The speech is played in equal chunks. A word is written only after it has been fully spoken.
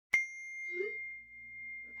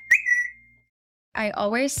I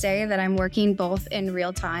always say that I'm working both in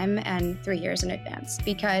real time and 3 years in advance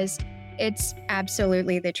because it's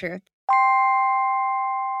absolutely the truth.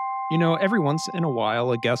 Every once in a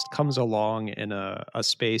while, a guest comes along in a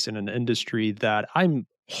space in an industry that I'm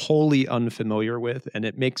wholly unfamiliar with. And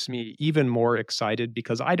it makes me even more excited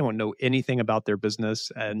because I don't know anything about their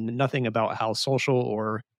business and nothing about how social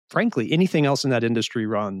or, frankly, anything else in that industry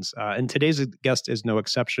runs. And today's guest is no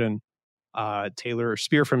exception. Taylor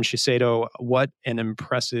Spear from Shiseido. What an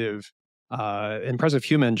impressive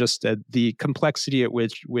human! Just the complexity at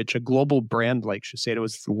which a global brand like Shiseido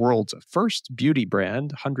is the world's first beauty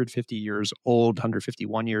brand, 150 years old,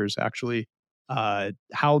 151 years actually.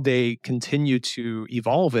 How they continue to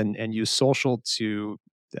evolve and use social to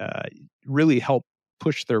uh, really help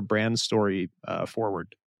push their brand story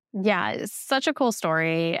forward. Yeah, it's such a cool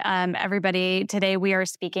story. Everybody, today we are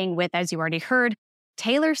speaking with, as you already heard,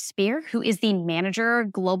 Taylor Spear, who is the manager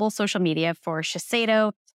of global social media for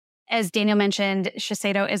Shiseido. As Daniel mentioned,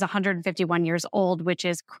 Shiseido is 151 years old, which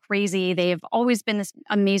is crazy. They've always been this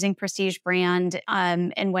amazing prestige brand.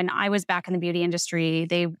 And when I was back in the beauty industry,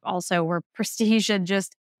 they also were prestige and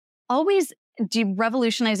just always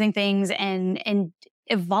revolutionizing things and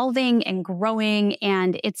evolving and growing.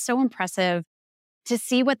 And it's so impressive to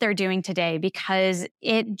see what they're doing today because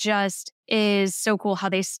it just is so cool how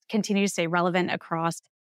they continue to stay relevant across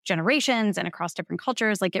generations and across different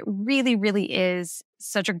cultures. Like it really, really is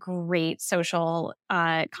such a great social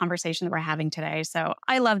conversation that we're having today. So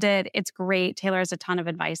I loved it. It's great. Taylor has a ton of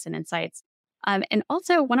advice and insights. And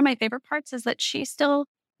also one of my favorite parts is that she still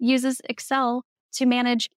uses Excel to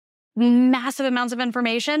manage massive amounts of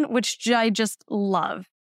information, which I just love.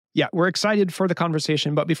 Yeah, we're excited for the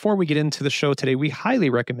conversation. But before we get into the show today, we highly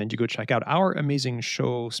recommend you go check out our amazing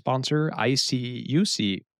show sponsor,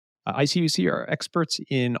 ICUC. ICUC are experts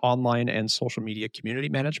in online and social media community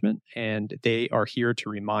management, and they are here to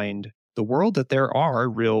remind the world that there are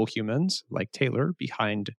real humans like Taylor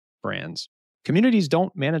behind brands. Communities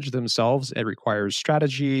don't manage themselves. It requires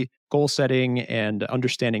strategy, goal setting, and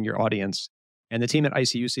understanding your audience. And the team at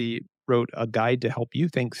ICUC wrote a guide to help you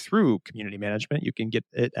think through community management. You can get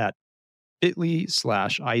it at bit.ly/ICUC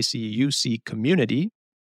community.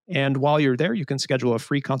 And while you're there, you can schedule a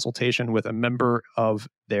free consultation with a member of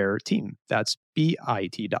their team. That's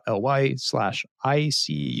bit.ly/ICUC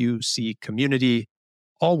community,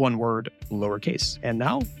 all one word, lowercase. And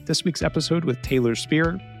now, this week's episode with Taylor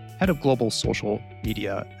Spear, head of global social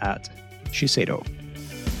media at Shiseido.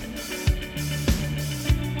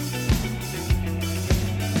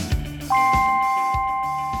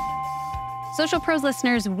 Social Pros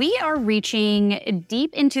listeners, we are reaching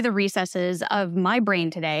deep into the recesses of my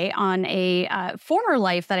brain today on a former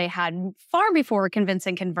life that I had far before Convince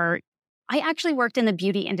and Convert. I actually worked in the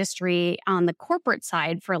beauty industry on the corporate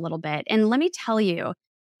side for a little bit. And let me tell you,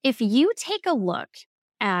 if you take a look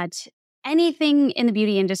at anything in the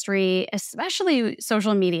beauty industry, especially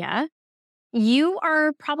social media, you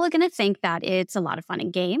are probably going to think that it's a lot of fun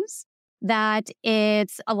and games, that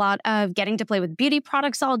it's a lot of getting to play with beauty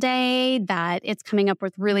products all day, that it's coming up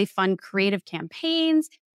with really fun creative campaigns.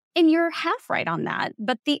 And you're half right on that.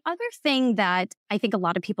 But the other thing that I think a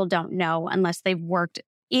lot of people don't know unless they've worked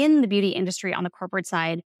in the beauty industry on the corporate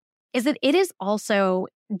side is that it is also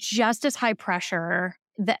just as high pressure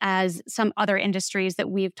as some other industries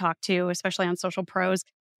that we've talked to, especially on Social Pros.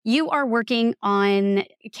 You are working on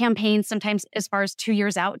campaigns sometimes as far as 2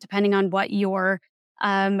 years out, depending on what your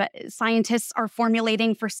scientists are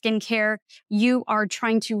formulating for skincare. You are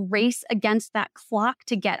trying to race against that clock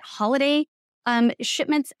to get holiday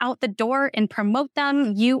shipments out the door and promote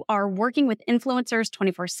them. You are working with influencers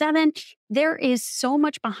 24/7. There is so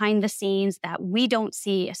much behind the scenes that we don't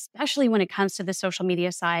see, especially when it comes to the social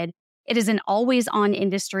media side. It is an always on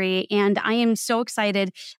industry. And I am so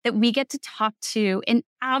excited that we get to talk to an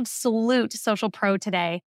absolute social pro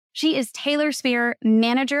today. She is Taylor Spear,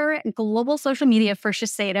 manager, global social media for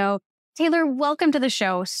Shiseido. Taylor, welcome to the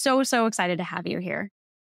show. So excited to have you here.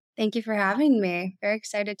 Thank you for having me. Very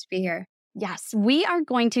excited to be here. Yes, we are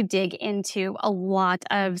going to dig into a lot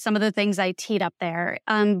of some of the things I teed up there.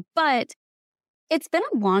 But it's been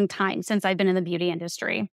a long time since I've been in the beauty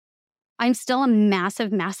industry. I'm still a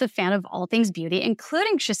massive fan of all things beauty,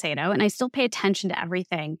 including Shiseido, and I still pay attention to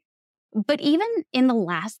everything. But even in the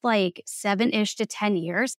last 7-ish to 10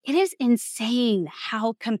 years, it is insane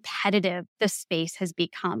how competitive the space has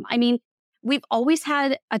become. I mean, we've always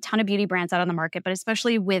had a ton of beauty brands out on the market, but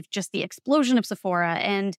especially with just the explosion of Sephora.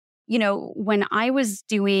 And, when I was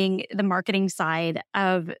doing the marketing side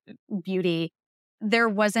of beauty, there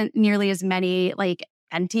wasn't nearly as many,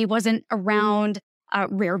 Fenty wasn't around,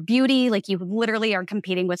 Rare Beauty. You literally are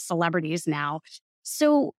competing with celebrities now.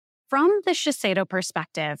 So, from the Shiseido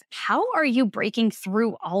perspective, how are you breaking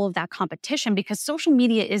through all of that competition? Because social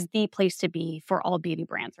media is the place to be for all beauty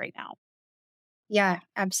brands right now. Yeah,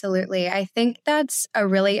 absolutely. I think that's a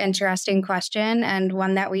really interesting question, and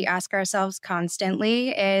one that we ask ourselves constantly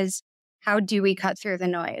is, how do we cut through the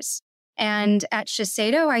noise? And at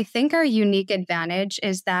Shiseido, I think our unique advantage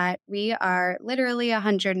is that we are literally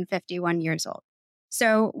 151 years old.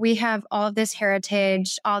 So we have all of this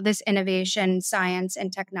heritage, all this innovation, science,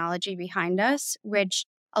 and technology behind us, which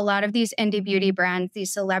a lot of these indie beauty brands,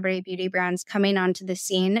 these celebrity beauty brands coming onto the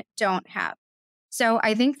scene don't have. So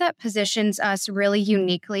I think that positions us really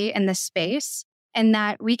uniquely in the space, and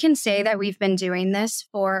that we can say that we've been doing this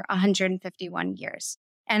for 151 years.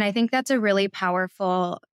 And I think that's a really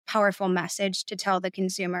powerful message to tell the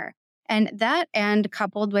consumer. And that, and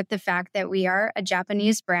coupled with the fact that we are a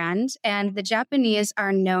Japanese brand, and the Japanese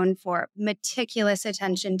are known for meticulous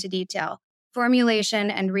attention to detail,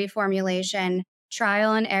 formulation and reformulation, and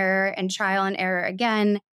trial and error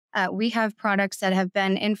again. We have products that have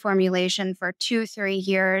been in formulation for 2-3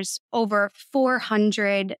 years, over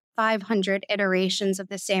 400, 500 iterations of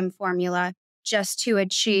the same formula just to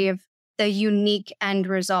achieve the unique end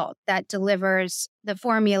result that delivers the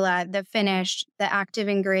formula, the finish, the active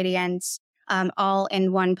ingredients, all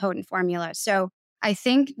in one potent formula. So I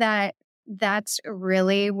think that that's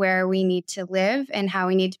really where we need to live and how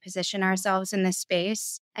we need to position ourselves in this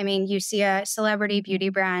space. I mean, you see a celebrity beauty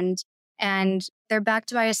brand and they're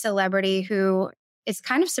backed by a celebrity who is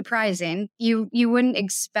kind of surprising. You wouldn't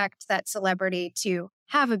expect that celebrity to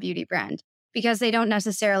have a beauty brand because they don't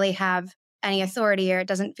necessarily have any authority, or it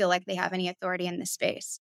doesn't feel like they have any authority in this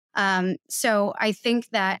space. So I think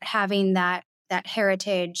that having that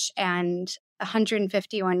heritage and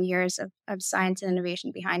 151 years of science and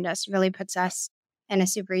innovation behind us really puts us in a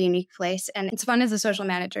super unique place. And it's fun as a social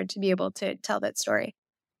manager to be able to tell that story.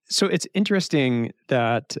 So it's interesting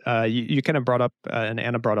that you kind of brought up, and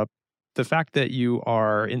Anna brought up, the fact that you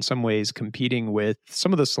are in some ways competing with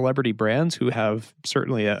some of the celebrity brands who have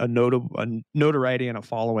certainly a notoriety and a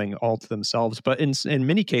following all to themselves. But in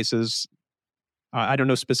many cases, I don't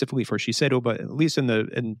know specifically for Shiseido, but at least in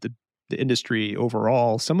the industry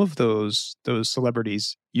overall, some of those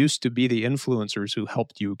celebrities used to be the influencers who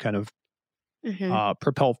helped you kind of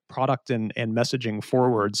propel product and messaging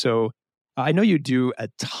forward. So I know you do a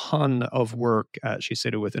ton of work at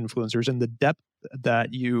Shiseido with influencers, and the depth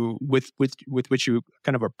that you with which you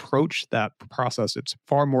kind of approach that process. It's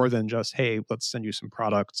far more than just, hey, let's send you some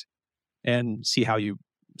product and see how you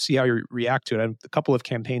react to it. And a couple of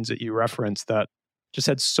campaigns that you referenced that just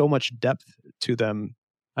had so much depth to them.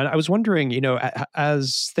 And I was wondering,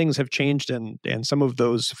 as things have changed and some of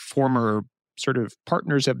those former sort of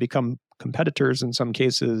partners have become competitors in some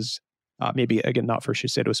cases, maybe, again, not for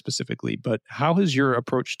Shiseido specifically, but how has your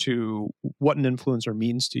approach to what an influencer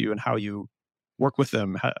means to you and how you work with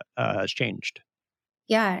them has changed?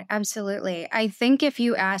 Yeah, absolutely. I think if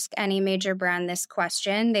you ask any major brand this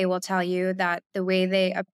question, they will tell you that the way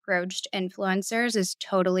they approached influencers is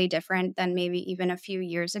totally different than maybe even a few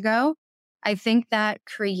years ago. I think that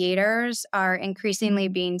creators are increasingly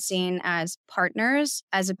being seen as partners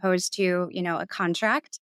as opposed to, a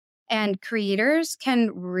contract. And creators can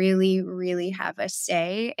really, really have a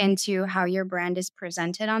say into how your brand is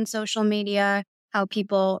presented on social media, how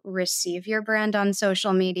people receive your brand on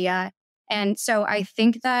social media. And so I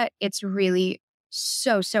think that it's really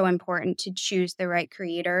so important to choose the right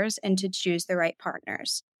creators and to choose the right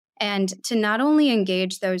partners. And to not only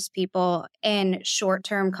engage those people in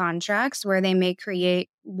short-term contracts where they may create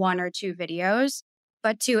 1 or 2 videos,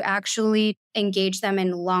 but to actually engage them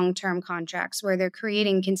in long-term contracts where they're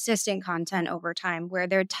creating consistent content over time, where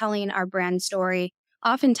they're telling our brand story,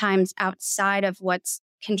 oftentimes outside of what's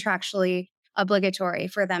contractually obligatory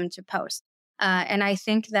for them to post. And I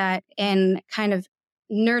think that in kind of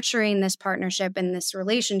nurturing this partnership and this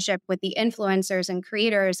relationship with the influencers and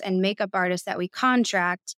creators and makeup artists that we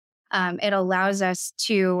contract, it allows us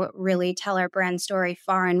to really tell our brand story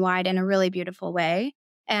far and wide in a really beautiful way.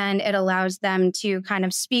 And it allows them to kind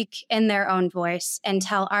of speak in their own voice and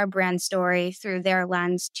tell our brand story through their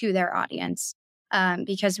lens to their audience.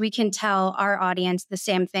 Because we can tell our audience the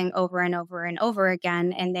same thing over and over and over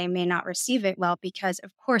again, and they may not receive it well because,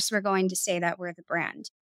 of course, we're going to say that we're the brand.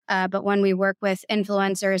 But when we work with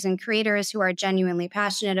influencers and creators who are genuinely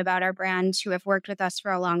passionate about our brand, who have worked with us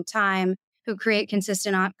for a long time, who create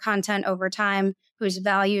consistent content over time, whose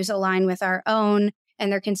values align with our own,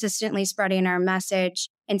 and they're consistently spreading our message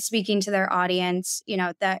and speaking to their audience,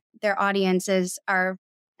 that their audiences are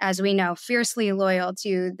as we know, fiercely loyal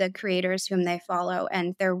to the creators whom they follow,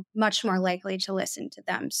 and they're much more likely to listen to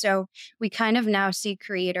them. So we kind of now see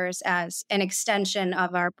creators as an extension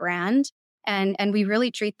of our brand, and we really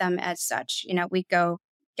treat them as such. We go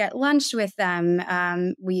get lunch with them.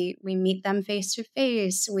 We meet them face to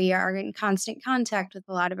face. We are in constant contact with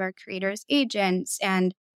a lot of our creators' agents,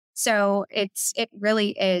 and so it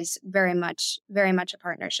really is very much a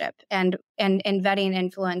partnership. And in vetting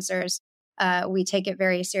influencers, we take it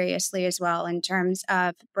very seriously as well in terms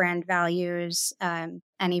of brand values,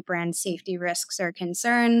 any brand safety risks or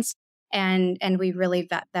concerns, and we really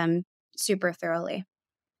vet them super thoroughly.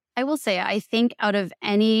 I will say, I think out of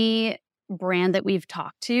any brand that we've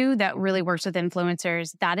talked to that really works with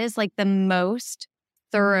influencers, that is like the most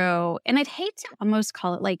thorough. And I'd hate to almost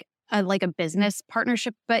call it like a business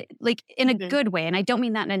partnership, but like in a good way. And I don't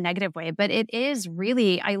mean that in a negative way, but it is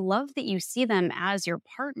really, I love that you see them as your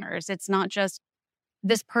partners. It's not just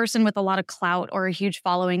this person with a lot of clout or a huge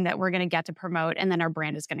following that we're going to get to promote and then our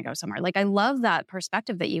brand is going to go somewhere. Like, I love that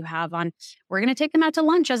perspective that you have on, we're going to take them out to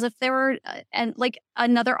lunch as if they were and like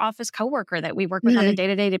another office coworker that we work with on a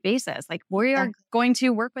day-to-day basis. Like, we are going to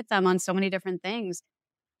work with them on so many different things.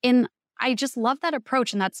 And I just love that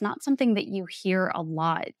approach. And that's not something that you hear a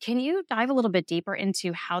lot. Can you dive a little bit deeper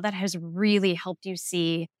into how that has really helped you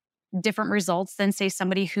see different results than, say,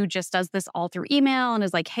 somebody who just does this all through email and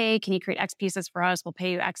is like, hey, can you create X pieces for us? We'll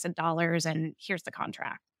pay you X dollars and here's the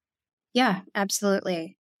contract. Yeah,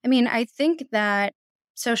 absolutely. I mean, I think that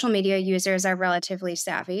social media users are relatively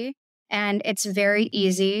savvy, and it's very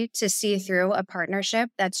easy to see through a partnership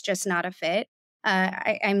that's just not a fit.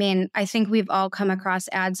 I mean, I think we've all come across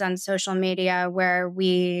ads on social media where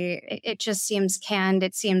it just seems canned,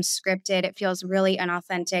 it seems scripted, it feels really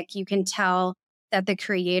unauthentic. You can tell that the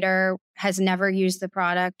creator has never used the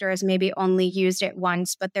product or has maybe only used it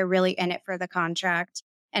once, but they're really in it for the contract.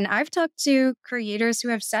 And I've talked to creators who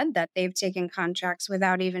have said that they've taken contracts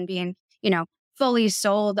without even being, fully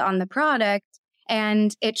sold on the product,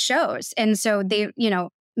 and it shows. And so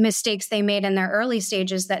mistakes they made in their early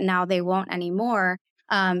stages that now they won't anymore.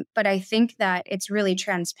 But I think that it's really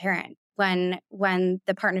transparent when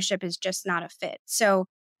the partnership is just not a fit. So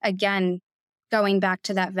again, going back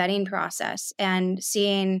to that vetting process and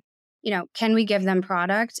seeing, can we give them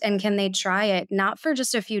product and can they try it, not for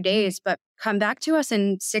just a few days, but come back to us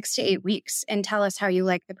in 6 to 8 weeks and tell us how you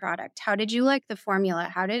like the product. How did you like the formula?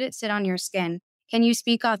 How did it sit on your skin? Can you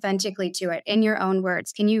speak authentically to it in your own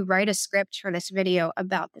words? Can you write a script for this video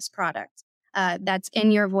about this product that's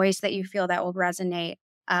in your voice that you feel that will resonate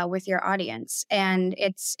with your audience? And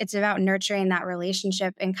it's about nurturing that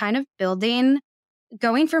relationship and kind of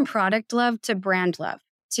going from product love to brand love,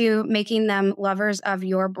 to making them lovers of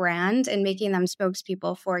your brand and making them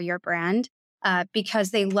spokespeople for your brand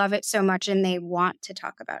because they love it so much and they want to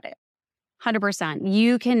talk about it. 100%.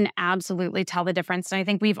 You can absolutely tell the difference. And I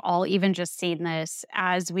think we've all even just seen this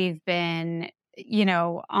as we've been,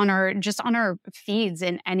 on our feeds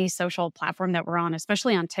in any social platform that we're on,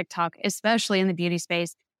 especially on TikTok, especially in the beauty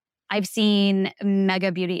space. I've seen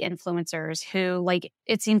mega beauty influencers who, like,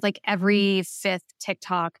 it seems like every fifth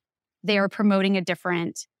TikTok, they are promoting a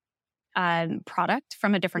different product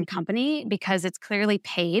from a different company because it's clearly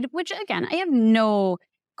paid, which again, I have no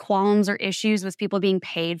qualms or issues with people being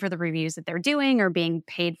paid for the reviews that they're doing or being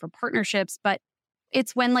paid for partnerships. But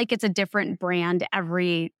it's when it's a different brand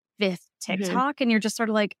every fifth TikTok and you're just sort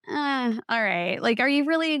of like, all right, like, are you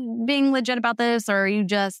really being legit about this? Or are you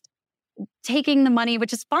just taking the money,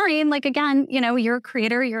 which is fine. Like, again, you're a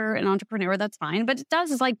creator, you're an entrepreneur, that's fine. But it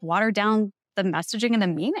does water down the messaging and the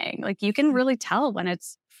meaning. Like, you can really tell when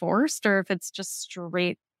it's forced or if it's just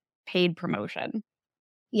straight paid promotion.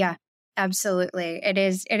 Yeah, absolutely. It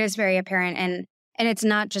is very apparent. And it's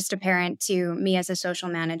not just apparent to me as a social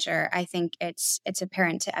manager. I think it's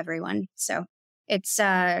apparent to everyone. So it's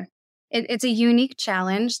a unique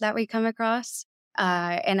challenge that we come across.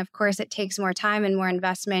 And of course, it takes more time and more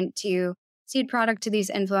investment to seed product to these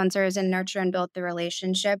influencers and nurture and build the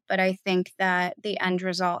relationship. But I think that the end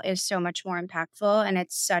result is so much more impactful, and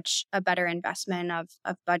it's such a better investment of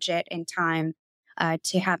budget and time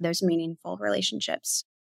to have those meaningful relationships.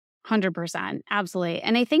 100%. Absolutely.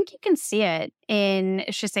 And I think you can see it in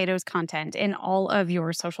Shiseido's content, in all of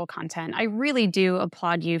your social content. I really do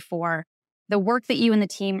applaud you for the work that you and the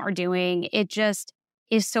team are doing. It just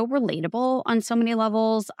is so relatable on so many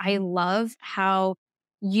levels. I love how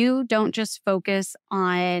you don't just focus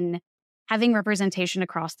on having representation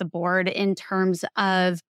across the board in terms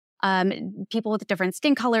of people with different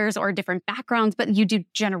skin colors or different backgrounds, but you do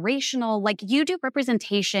generational, you do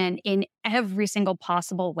representation in every single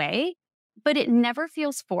possible way but it never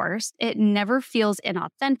feels forced. It never feels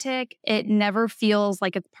inauthentic. It never feels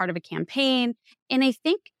like it's part of a campaign. And I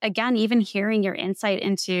think, again, even hearing your insight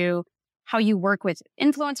into how you work with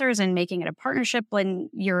influencers and making it a partnership when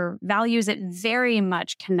your values, it very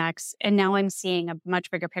much connects. And now I'm seeing a much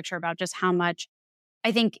bigger picture about just how much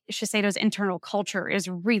I think Shiseido's internal culture is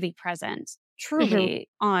really present, truly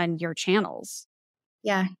on your channels.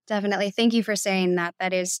 Yeah, definitely. Thank you for saying that.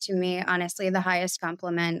 That is, to me, honestly, the highest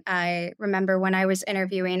compliment. I remember when I was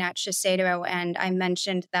interviewing at Shiseido and I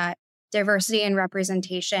mentioned that diversity and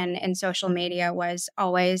representation in social media was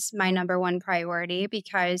always my number one priority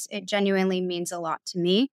because it genuinely means a lot to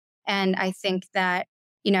me. And I think that,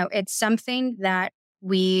 it's something that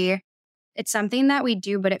we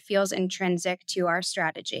do, but it feels intrinsic to our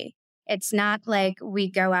strategy. It's not like we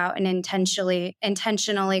go out and intentionally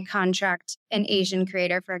contract an Asian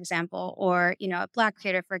creator, for example, or, a Black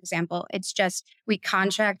creator, for example. It's just we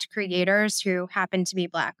contract creators who happen to be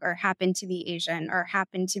Black or happen to be Asian or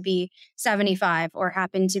happen to be 75 or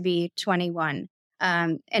happen to be 21.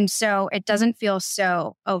 And so it doesn't feel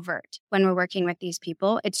so overt when we're working with these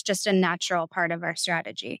people. It's just a natural part of our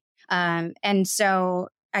strategy. And so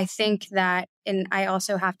I think that, and I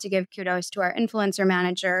also have to give kudos to our influencer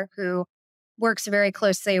manager who works very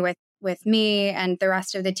closely with me and the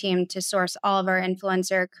rest of the team to source all of our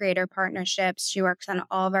influencer creator partnerships. She works on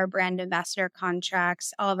all of our brand ambassador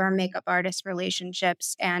contracts, all of our makeup artist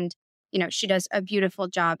relationships. And, she does a beautiful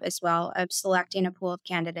job as well of selecting a pool of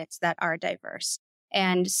candidates that are diverse.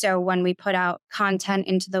 And so when we put out content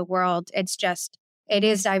into the world, it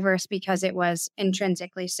is diverse because it was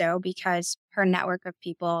intrinsically so, because her network of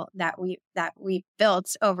people that we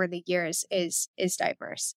built over the years is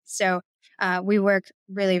diverse. So we work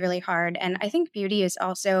really, really hard. And I think beauty is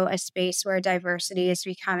also a space where diversity is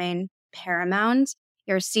becoming paramount.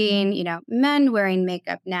 You're seeing, men wearing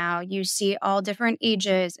makeup now. You see all different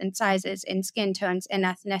ages and sizes and skin tones and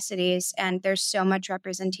ethnicities. And there's so much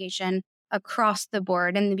representation across the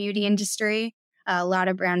board in the beauty industry. A lot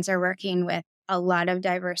of brands are working with a lot of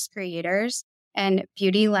diverse creators, and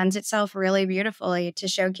beauty lends itself really beautifully to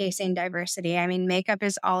showcasing diversity. I mean, makeup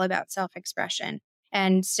is all about self-expression.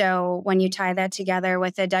 And so when you tie that together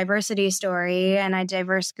with a diversity story and a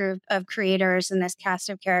diverse group of creators and this cast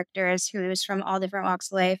of characters who's from all different walks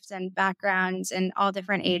of life and backgrounds and all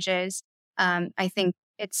different ages, I think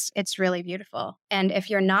it's really beautiful. And if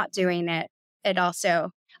you're not doing it, it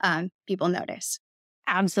also people notice.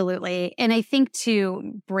 Absolutely. And I think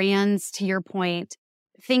too, brands, to your point,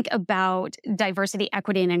 think about diversity,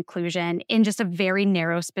 equity, and inclusion in just a very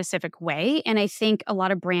narrow, specific way. And I think a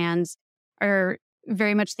lot of brands are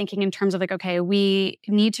very much thinking in terms of like, okay, we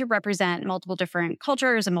need to represent multiple different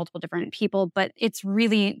cultures and multiple different people, but it's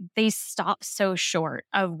really, they stop so short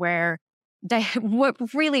of where what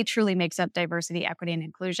really truly makes up diversity, equity, and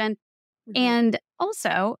inclusion. And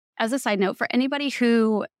also, as a side note, for anybody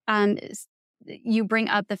who you bring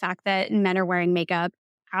up the fact that men are wearing makeup,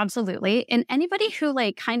 absolutely. And anybody who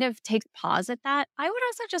kind of takes pause at that, I would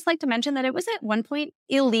also just like to mention that it was at one point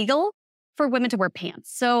illegal for women to wear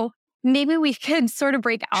pants. So maybe we could sort of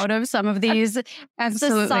break out of some of these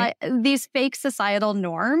these fake societal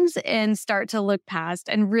norms and start to look past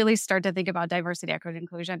and really start to think about diversity, equity, and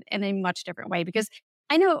inclusion in a much different way. Because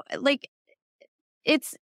I know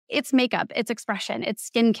it's makeup, it's expression, it's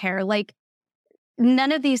skincare.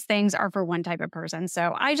 None of these things are for one type of person.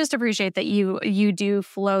 So I just appreciate that you do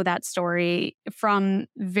flow that story from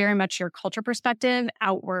very much your culture perspective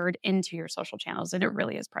outward into your social channels. And it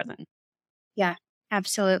really is present. Yeah,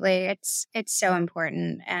 absolutely. It's so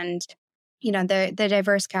important. And, the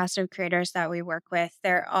diverse cast of creators that we work with,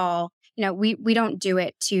 they're all, we don't do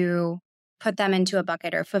it to put them into a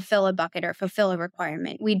bucket or fulfill a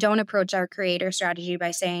requirement. We don't approach our creator strategy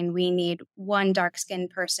by saying we need one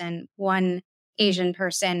dark-skinned person, one Asian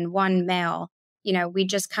person, one male. We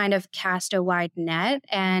just kind of cast a wide net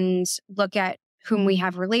and look at whom we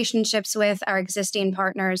have relationships with, our existing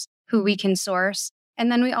partners, who we can source.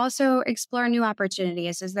 And then we also explore new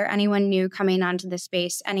opportunities. Is there anyone new coming onto the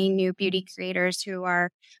space? Any new beauty creators who are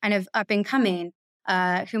kind of up and coming,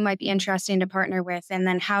 who might be interesting to partner with? And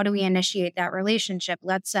then how do we initiate that relationship?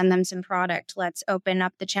 Let's send them some product. Let's open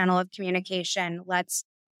up the channel of communication. Let's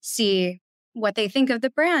see what they think of the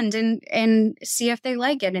brand and see if they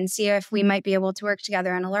like it and see if we might be able to work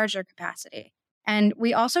together in a larger capacity. And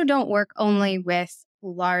we also don't work only with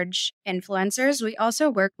large influencers. We also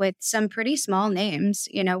work with some pretty small names.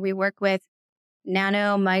 We work with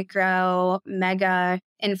nano, micro, mega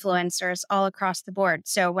influencers all across the board.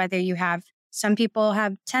 So whether you have, some people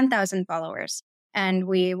have 10,000 followers, And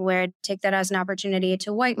we would take that as an opportunity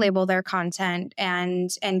to white label their content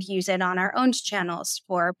and use it on our own channels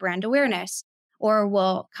for brand awareness. Or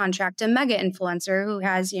we'll contract a mega influencer who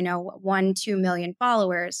has, 1, 2 million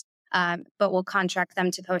followers, but we'll contract them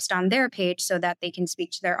to post on their page so that they can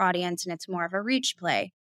speak to their audience and it's more of a reach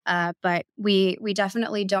play. But we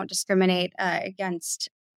definitely don't discriminate against,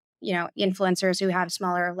 influencers who have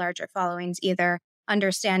smaller or larger followings either,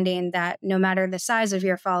 understanding that no matter the size of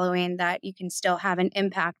your following, that you can still have an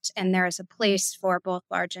impact. And there is a place for both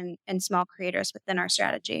large and small creators within our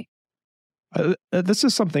strategy. This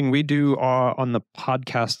is something we do on the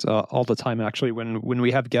podcast all the time. Actually, when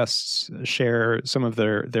we have guests share some of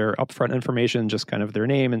their upfront information, just kind of their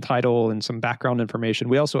name and title and some background information,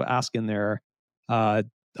 we also ask in there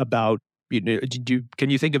about, can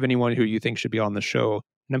you think of anyone who you think should be on the show?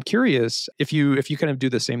 And I'm curious if you kind of do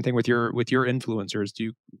the same thing with your influencers.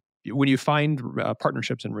 When you find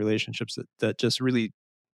partnerships and relationships that just really,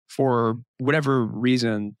 for whatever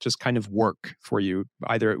reason, just kind of work for you,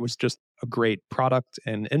 either it was just a great product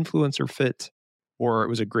and influencer fit, or it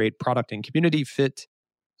was a great product and community fit,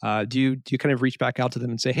 do you kind of reach back out to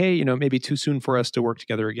them and say, hey, maybe too soon for us to work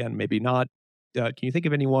together again, maybe not? Can you think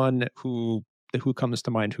of anyone who comes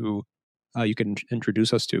to mind who you can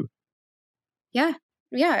introduce us to?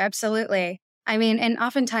 Yeah, absolutely. I mean, and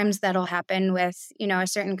oftentimes that'll happen with, a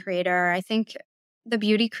certain creator. I think the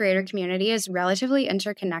beauty creator community is relatively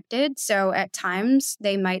interconnected. So at times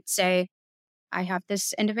they might say, I have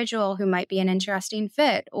this individual who might be an interesting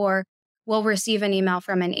fit, or we'll receive an email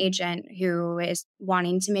from an agent who is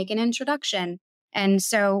wanting to make an introduction. And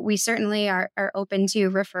so we certainly are open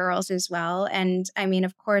to referrals as well. And I mean,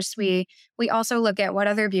 of course, we also look at what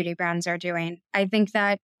other beauty brands are doing. I think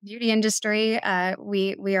that beauty industry,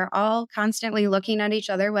 we are all constantly looking at each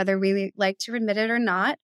other, whether we like to admit it or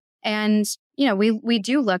not. And, we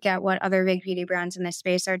do look at what other big beauty brands in this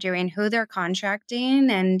space are doing, who they're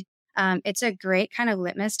contracting. And it's a great kind of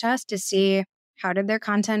litmus test to see, how did their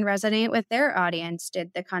content resonate with their audience?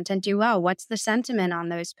 Did the content do well? What's the sentiment on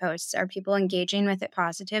those posts? Are people engaging with it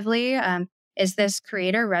positively? Is this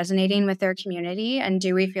creator resonating with their community? And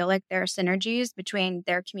do we feel like there are synergies between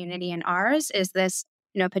their community and ours? Is this,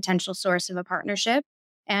 potential source of a partnership?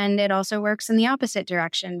 And it also works in the opposite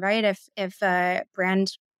direction, right? If a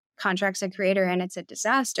brand contracts a creator and it's a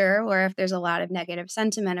disaster, or if there's a lot of negative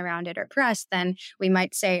sentiment around it or press, then we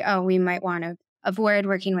might say, oh, we might want to avoid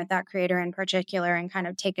working with that creator in particular and kind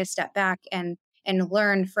of take a step back and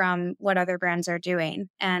learn from what other brands are doing.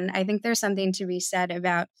 And I think there's something to be said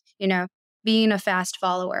about, being a fast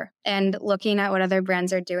follower and looking at what other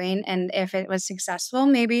brands are doing. And if it was successful,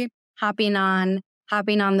 maybe hopping on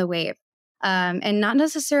the wave. And not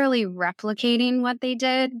necessarily replicating what they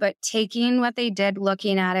did, but taking what they did,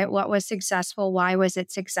 looking at it, what was successful, why was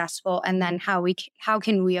it successful, and then how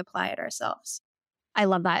can we apply it ourselves. I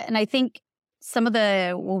love that. And I think some of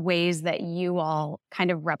the ways that you all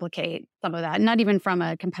kind of replicate some of that, not even from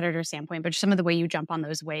a competitor standpoint, but some of the way you jump on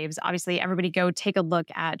those waves. Obviously, everybody go take a look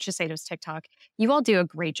at Shiseido's TikTok. You all do a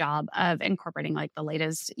great job of incorporating like the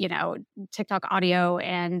latest, TikTok audio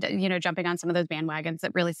and, jumping on some of those bandwagons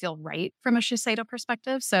that really feel right from a Shiseido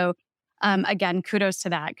perspective. So again, kudos to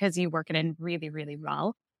that because you work it in really, really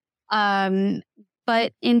well.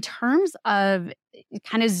 But in terms of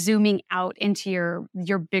kind of zooming out into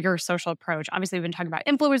your bigger social approach, obviously we've been talking about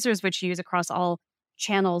influencers, which you use across all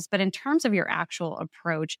channels. But in terms of your actual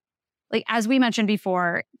approach, like as we mentioned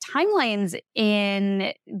before, timelines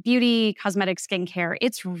in beauty, cosmetics, skincare,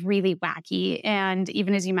 it's really wacky. And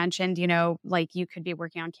even as you mentioned, like you could be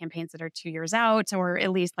working on campaigns that are 2 years out, or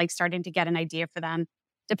at least like starting to get an idea for them,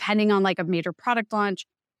 depending on like a major product launch.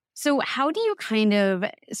 So how do you kind of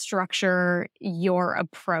structure your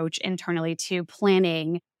approach internally to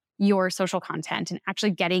planning your social content and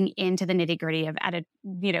actually getting into the nitty gritty of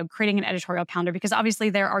creating an editorial calendar? Because obviously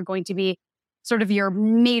there are going to be sort of your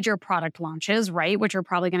major product launches, right? Which are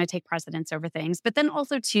probably going to take precedence over things. But then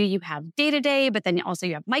also too, you have day-to-day, but then also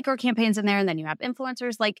you have micro campaigns in there, and then you have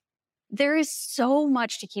influencers. Like there is so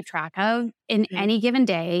much to keep track of in any given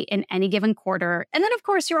day, in any given quarter. And then of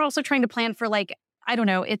course, you're also trying to plan for like, I don't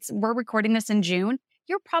know, we're recording this in June.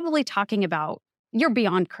 You're probably talking about, you're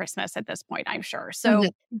beyond Christmas at this point, I'm sure. So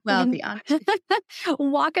well beyond.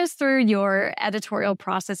 Walk us through your editorial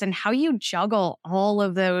process and how you juggle all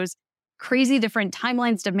of those crazy different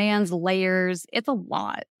timelines, demands, layers. It's a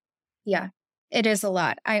lot. Yeah, it is a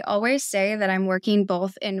lot. I always say that I'm working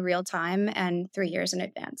both in real time and 3 years in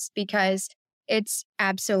advance because it's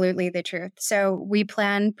absolutely the truth. So we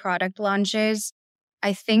plan product launches.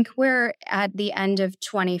 I think we're at the end of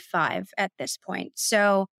 25 at this point.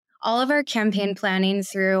 So all of our campaign planning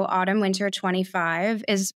through autumn, winter 25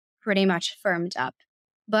 is pretty much firmed up.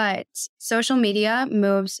 But social media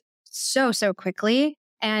moves so quickly.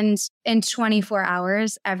 And in 24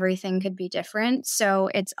 hours, everything could be different. So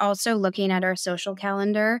it's also looking at our social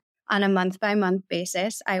calendar on a month by month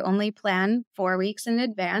basis. I only plan 4 weeks in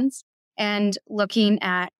advance and looking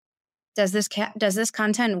at does this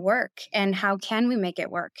content work and how can we make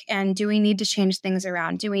it work? And do we need to change things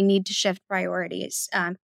around? Do we need to shift priorities?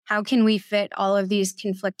 How can we fit all of these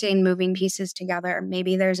conflicting moving pieces together?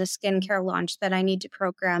 Maybe there's a skincare launch that I need to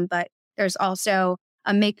program, but there's also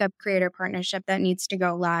a makeup creator partnership that needs to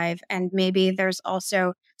go live. And maybe there's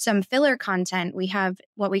also some filler content. We have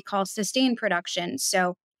what we call sustained production.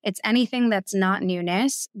 So it's anything that's not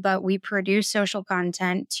newness, but we produce social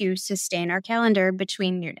content to sustain our calendar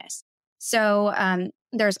between newness. So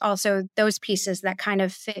there's also those pieces that kind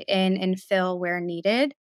of fit in and fill where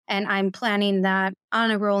needed. And I'm planning that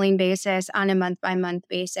on a rolling basis, on a month by month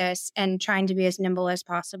basis, and trying to be as nimble as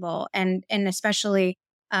possible. And especially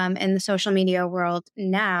in the social media world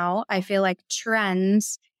now, I feel like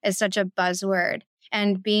trends is such a buzzword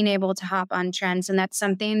and being able to hop on trends. And that's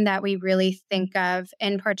something that we really think of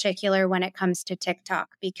in particular when it comes to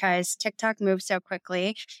TikTok, because TikTok moves so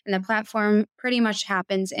quickly and the platform pretty much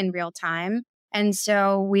happens in real time. And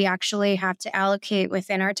so we actually have to allocate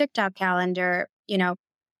within our TikTok calendar,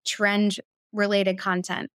 trend related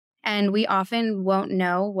content. And we often won't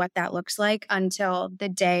know what that looks like until the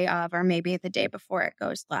day of, or maybe the day before it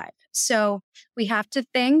goes live. So we have to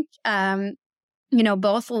think,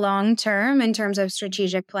 both long term in terms of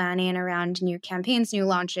strategic planning around new campaigns, new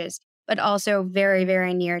launches, but also very,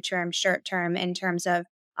 very near term, short term in terms of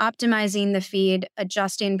optimizing the feed,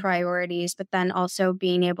 adjusting priorities, but then also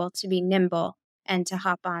being able to be nimble and to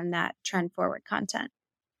hop on that trend forward content.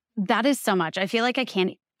 That is so much. I feel like I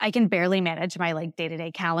can barely manage my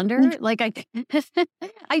day-to-day calendar.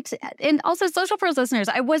 And also Social Pros listeners,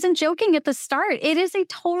 I wasn't joking at the start. It is a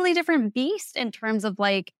totally different beast in terms of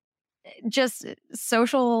just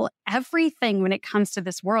social everything when it comes to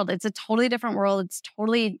this world. It's a totally different world. It's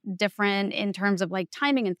totally different in terms of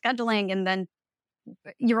timing and scheduling. And then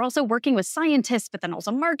you're also working with scientists, but then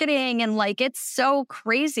also marketing. And it's so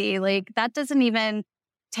crazy. That doesn't even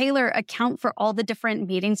tailor account for all the different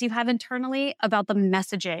meetings you have internally about the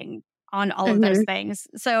messaging on all of those things.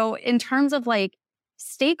 So in terms of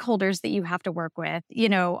stakeholders that you have to work with,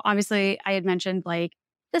 obviously I had mentioned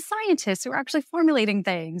the scientists who are actually formulating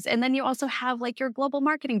things. And then you also have your global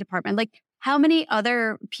marketing department. How many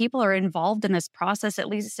other people are involved in this process, at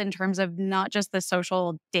least in terms of not just the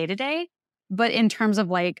social day-to-day, but in terms of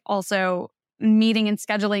also meeting and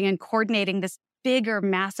scheduling and coordinating this bigger,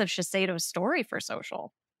 massive Shiseido story for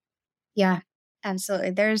social? Yeah,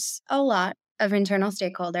 absolutely. There's a lot of internal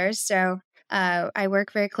stakeholders. So I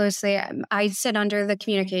work very closely. I sit under the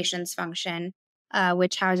communications function,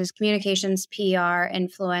 which houses communications, PR,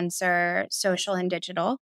 influencer, social, and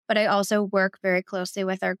digital. But I also work very closely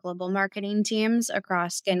with our global marketing teams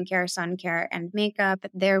across skincare, sun care, and makeup.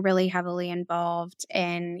 They're really heavily involved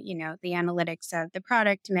in, the analytics of the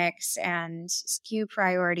product mix and SKU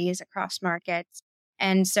priorities across markets.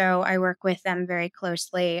 And so I work with them very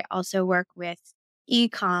closely. Also work with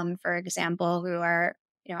e-com, for example, who are,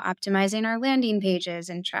 optimizing our landing pages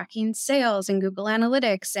and tracking sales and Google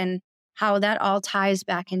Analytics and how that all ties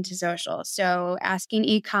back into social. So asking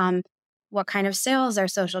e-com what kind of sales our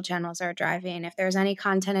social channels are driving, if there's any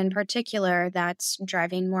content in particular that's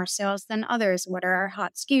driving more sales than others, what are our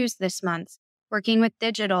hot SKUs this month? Working with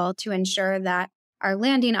digital to ensure that our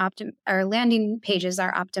landing pages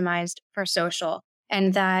are optimized for social,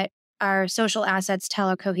 and that our social assets tell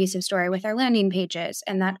a cohesive story with our landing pages,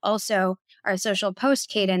 and that also our social post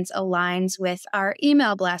cadence aligns with our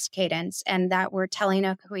email blast cadence, and that we're telling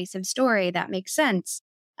a cohesive story that makes sense.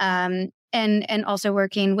 And also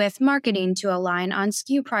working with marketing to align on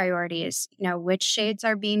SKU priorities, which shades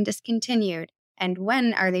are being discontinued and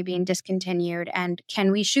when are they being discontinued, and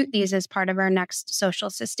can we shoot these as part of our next social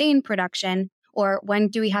sustain production, or when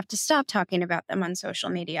do we have to stop talking about them on social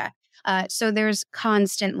media? So there's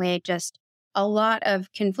constantly just a lot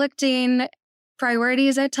of conflicting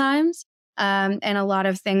priorities at times, and a lot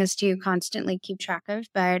of things to constantly keep track of,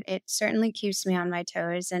 but it certainly keeps me on my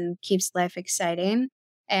toes and keeps life exciting.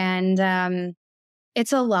 And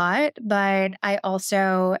it's a lot, but I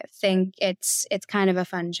also think it's kind of a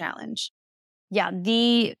fun challenge. Yeah,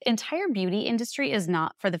 the entire beauty industry is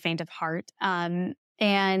not for the faint of heart.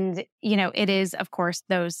 And, it is, of course,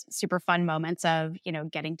 those super fun moments of,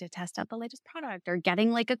 getting to test out the latest product or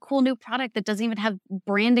getting a cool new product that doesn't even have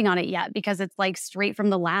branding on it yet because it's straight from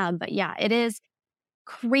the lab. But yeah, it is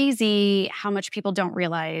crazy how much people don't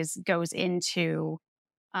realize goes into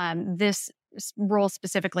this role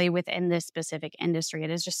specifically within this specific industry. It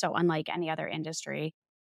is just so unlike any other industry.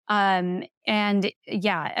 And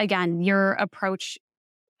yeah, again, your approach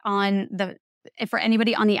on the for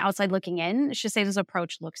anybody on the outside looking in, Shiseido's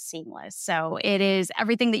approach looks seamless. So it is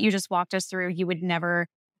everything that you just walked us through. You would never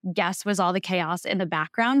guess was all the chaos in the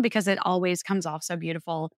background because it always comes off so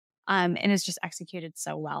beautiful, and is just executed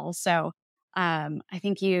so well. So I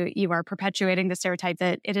think you are perpetuating the stereotype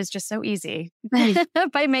that it is just so easy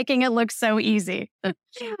by making it look so easy. Thank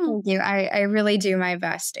you. I really do my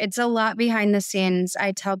best. It's a lot behind the scenes.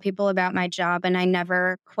 I tell people about my job and I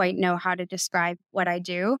never quite know how to describe what I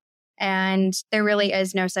do. And there really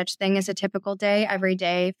is no such thing as a typical day. Every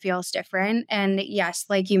day feels different. And yes,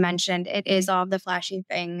 like you mentioned, it is all of the flashy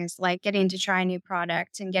things like getting to try new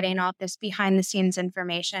products and getting all this behind the scenes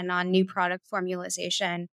information on new product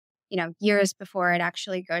formulation, years before it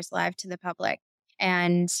actually goes live to the public.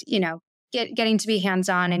 And, getting to be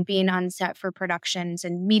hands-on and being on set for productions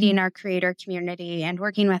and meeting our creator community and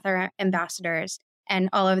working with our ambassadors. And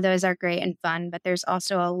all of those are great and fun, but there's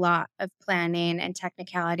also a lot of planning and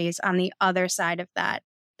technicalities on the other side of that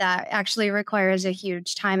actually requires a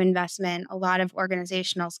huge time investment, a lot of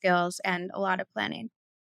organizational skills, and a lot of planning.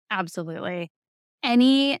 Absolutely.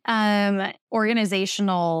 Any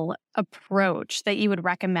organizational approach that you would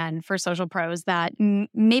recommend for social pros that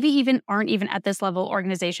maybe even aren't even at this level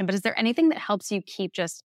organization, but is there anything that helps you keep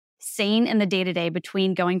just sane in the day-to-day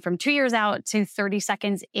between going from 2 years out to 30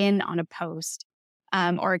 seconds in on a post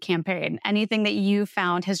or a campaign? Anything that you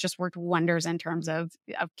found has just worked wonders in terms of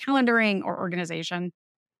calendaring or organization?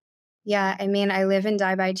 Yeah, I mean, I live and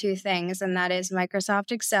die by two things, and that is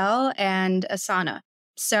Microsoft Excel and Asana.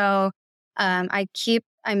 So all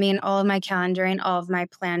of my calendaring, all of my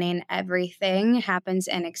planning, everything happens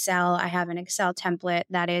in Excel. I have an Excel template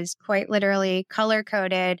that is quite literally color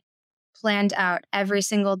coded, planned out every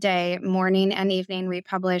single day, morning and evening. We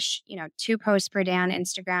publish, 2 posts per day on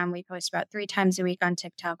Instagram. We post about 3 times a week on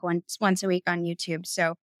TikTok, once a week on YouTube.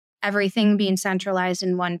 So everything being centralized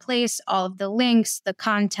in one place, all of the links, the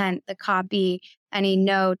content, the copy, any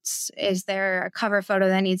notes. Is there a cover photo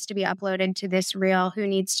that needs to be uploaded to this reel? Who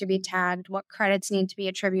needs to be tagged? What credits need to be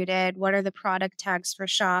attributed? What are the product tags for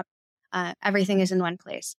shop? Everything is in one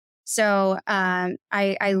place. So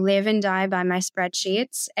I live and die by my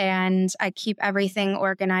spreadsheets, and I keep everything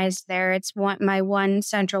organized there. It's my one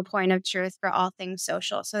central point of truth for all things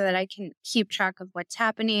social, so that I can keep track of what's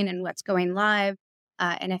happening and what's going live.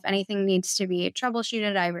 And if anything needs to be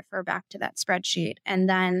troubleshooted, I refer back to that spreadsheet. And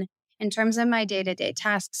then in terms of my day-to-day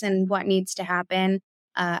tasks and what needs to happen,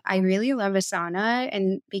 I really love Asana,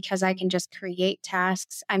 and because I can just create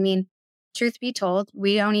tasks. I mean, truth be told,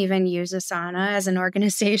 we don't even use Asana as an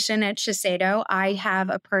organization at Shiseido. I have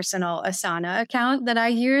a personal Asana account that I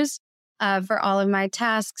use for all of my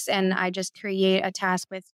tasks, and I just create a task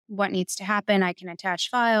with what needs to happen. I can attach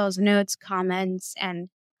files, notes, comments, and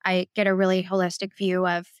I get a really holistic view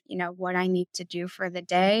of, what I need to do for the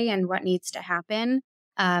day and what needs to happen.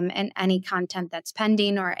 And any content that's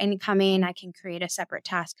pending or incoming, I can create a separate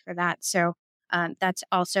task for that. So that's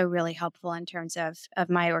also really helpful in terms of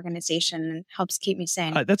my organization and helps keep me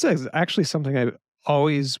sane. That's actually something I'm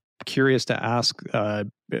always curious to ask,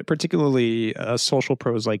 particularly social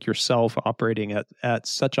pros like yourself operating at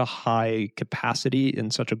such a high capacity in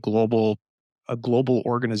such a global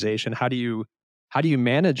organization. How do you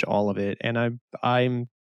manage all of it? And I'm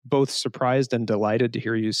both surprised and delighted to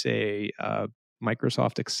hear you say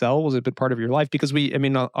Microsoft Excel was a big part of your life, because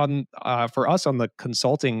for us on the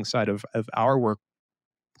consulting side of our work,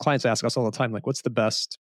 clients ask us all the time, like, what's the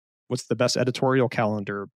best editorial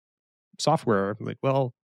calendar software? I'm like,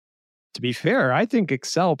 well, to be fair, I think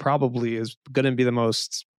Excel probably is going to be the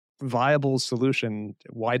most viable solution,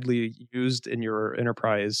 widely used in your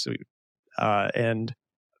enterprise. And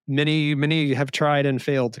many have tried and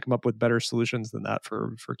failed to come up with better solutions than that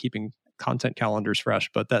for keeping content calendars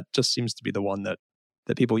fresh. But that just seems to be the one that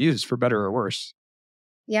people use, for better or worse.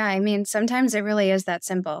 Yeah, I mean, sometimes it really is that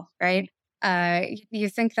simple, right? You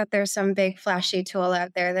think that there's some big flashy tool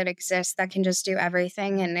out there that exists that can just do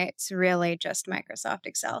everything, and it's really just Microsoft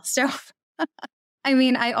Excel. So, I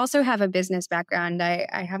mean, I also have a business background.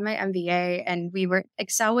 I have my MBA, and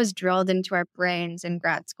Excel was drilled into our brains in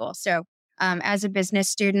grad school. So, as a business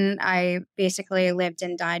student, I basically lived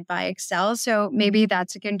and died by Excel. So maybe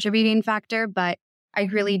that's a contributing factor, but I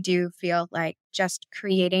really do feel like just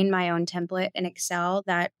creating my own template in Excel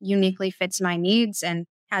that uniquely fits my needs and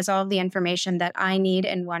has all of the information that I need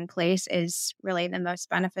in one place is really the most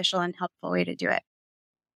beneficial and helpful way to do it.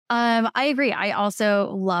 I agree. I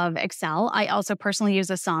also love Excel. I also personally use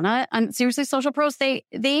Asana. Seriously, Social Pros, they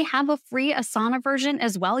have a free Asana version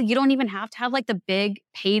as well. You don't even have to have like the big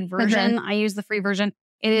paid version. I use the free version.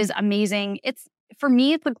 It is amazing. It's for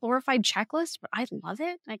me, it's a glorified checklist, but I love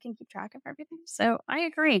it. I can keep track of everything. So I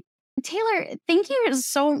agree. Taylor, thank you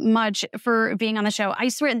so much for being on the show. I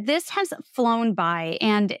swear this has flown by.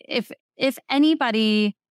 And if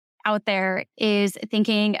anybody out there is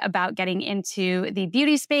thinking about getting into the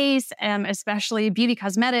beauty space, especially beauty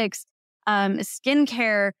cosmetics,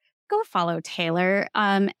 skincare, go follow Taylor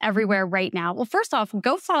everywhere right now. Well, first off,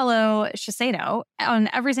 go follow Shiseido on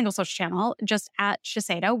every single social channel, just at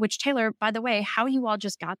Shiseido, which Taylor, by the way, how you all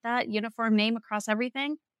just got that uniform name across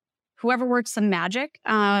everything, whoever worked some magic,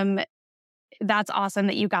 that's awesome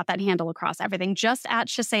that you got that handle across everything, just at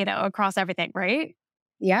Shiseido across everything, right?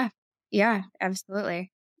 Yeah. Yeah,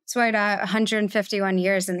 absolutely. That's what 151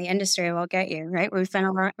 years in the industry will get you, right? We've been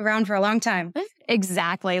around for a long time.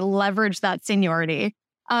 Exactly. Leverage that seniority.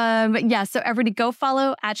 Yeah, so everybody go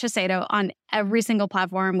follow at Shiseido on every single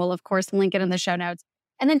platform. We'll, of course, link it in the show notes.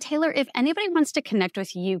 And then, Taylor, if anybody wants to connect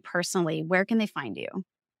with you personally, where can they find you?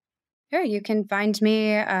 Sure, you can find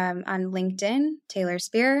me on LinkedIn, Taylor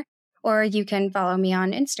Spear, or you can follow me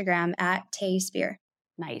on Instagram at Tay Spear.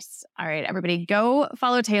 Nice. All right, everybody, go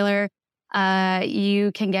follow Taylor.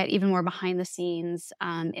 You can get even more behind the scenes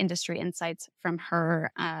industry insights from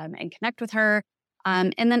her and connect with her.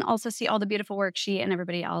 And then also see all the beautiful work she and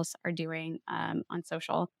everybody else are doing on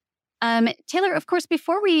social. Taylor, of course,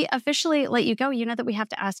 before we officially let you go, you know that we have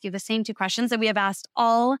to ask you the same two questions that we have asked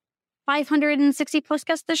all 560 plus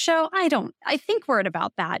guests this show. I think we're at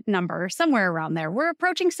about that number, somewhere around there. We're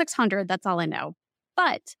approaching 600. That's all I know.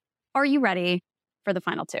 But are you ready for the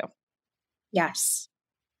final two? Yes.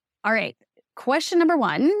 All right. Question number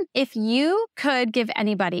one. If you could give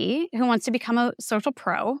anybody who wants to become a social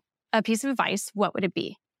pro a piece of advice, what would it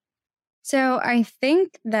be? So I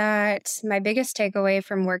think that my biggest takeaway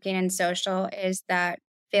from working in social is that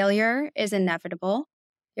failure is inevitable.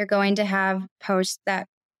 You're going to have posts that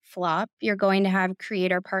flop. You're going to have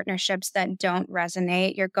creator partnerships that don't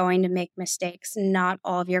resonate. You're going to make mistakes. Not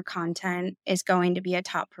all of your content is going to be a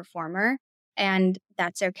top performer, and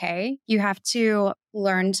that's okay. You have to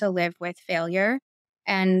learn to live with failure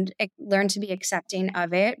and learn to be accepting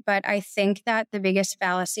of it. But I think that the biggest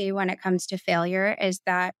fallacy when it comes to failure is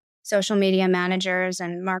that social media managers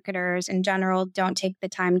and marketers in general don't take the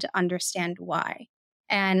time to understand why.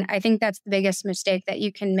 And I think that's the biggest mistake that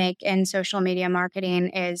you can make in social media marketing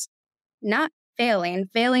is not failing.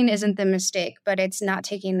 Failing isn't the mistake, but it's not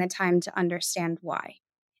taking the time to understand why.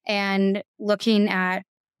 And looking at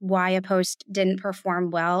why a post didn't perform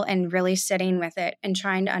well and really sitting with it and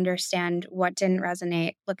trying to understand what didn't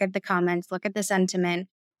resonate. Look at the comments, look at the sentiment,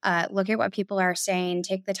 look at what people are saying,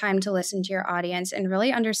 take the time to listen to your audience and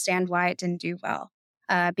really understand why it didn't do well.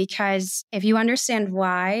 Because if you understand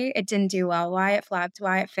why it didn't do well, why it flopped,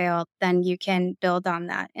 why it failed, then you can build on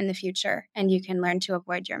that in the future and you can learn to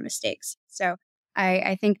avoid your mistakes. So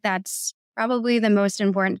I think that's probably the most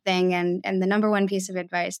important thing and the number one piece of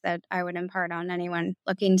advice that I would impart on anyone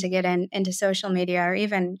looking to get into social media or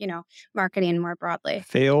even, marketing more broadly.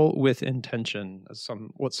 Fail with intention,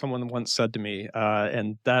 what someone once said to me,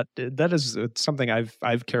 and that is something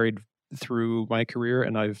I've carried through my career,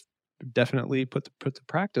 and I've definitely put to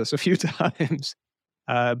practice a few times.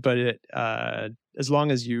 But as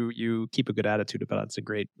long as you keep a good attitude about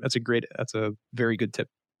it, that's a very good tip.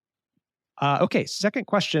 Okay, second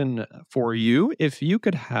question for you. If you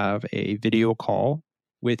could have a video call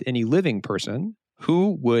with any living person,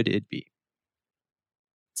 who would it be?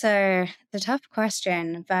 So the tough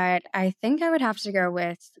question, but I think I would have to go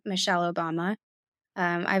with Michelle Obama.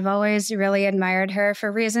 I've always really admired her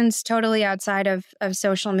for reasons totally outside of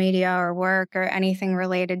social media or work or anything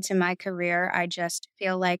related to my career. I just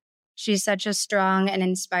feel like she's such a strong and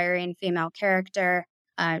inspiring female character.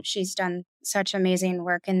 She's done such amazing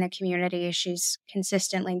work in the community. She's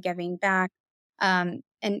consistently giving back.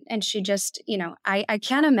 And she just, I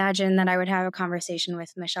can't imagine that I would have a conversation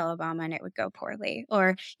with Michelle Obama and it would go poorly.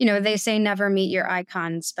 Or, they say never meet your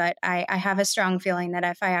icons, but I have a strong feeling that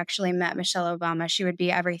if I actually met Michelle Obama, she would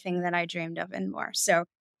be everything that I dreamed of and more. So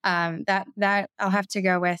that I'll have to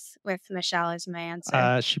go with Michelle as my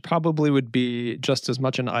answer. She probably would be just as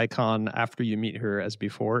much an icon after you meet her as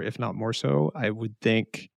before, if not more so. I would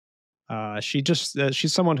think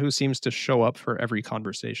she's someone who seems to show up for every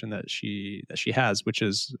conversation that she has, which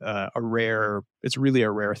is it's really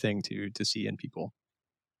a rare thing to see in people.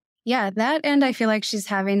 Yeah, that, and I feel like she's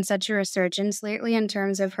having such a resurgence lately in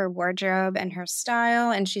terms of her wardrobe and her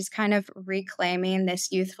style, and she's kind of reclaiming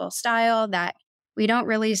this youthful style that we don't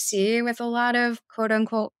really see with a lot of quote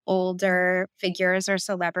unquote older figures or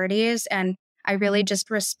celebrities. And I really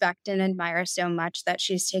just respect and admire so much that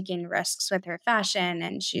she's taking risks with her fashion,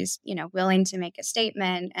 and she's, willing to make a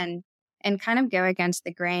statement and kind of go against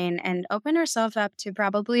the grain and open herself up to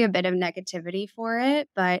probably a bit of negativity for it.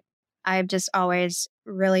 But I've just always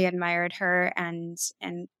really admired her and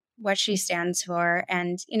what she stands for.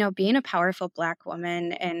 And, being a powerful Black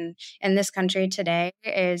woman in this country today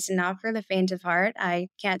is not for the faint of heart. I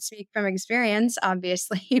can't speak from experience,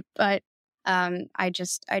 obviously, but I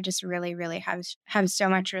just really, really have so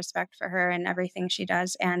much respect for her and everything she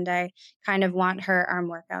does. And I kind of want her arm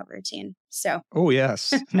workout routine. So, Oh,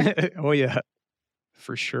 yes. Oh, yeah.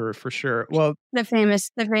 For sure. For sure. Well, the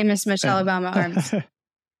famous Michelle Obama arms.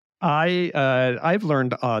 I've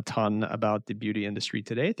learned a ton about the beauty industry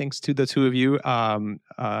today, thanks to the two of you.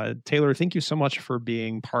 Taylor, thank you so much for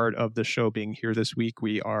being part of the show, being here this week.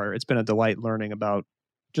 It's been a delight learning about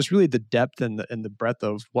just really the depth and the breadth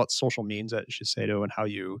of what social means at Shiseido and how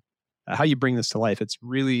you bring this to life. It's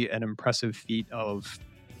really an impressive feat of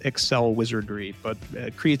Excel wizardry, but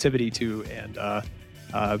creativity too, and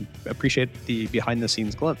appreciate the behind the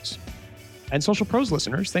scenes glimpse. And Social Pros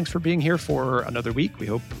listeners, thanks for being here for another week. We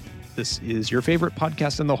hope this is your favorite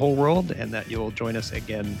podcast in the whole world and that you'll join us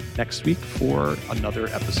again next week for another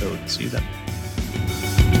episode. See you then.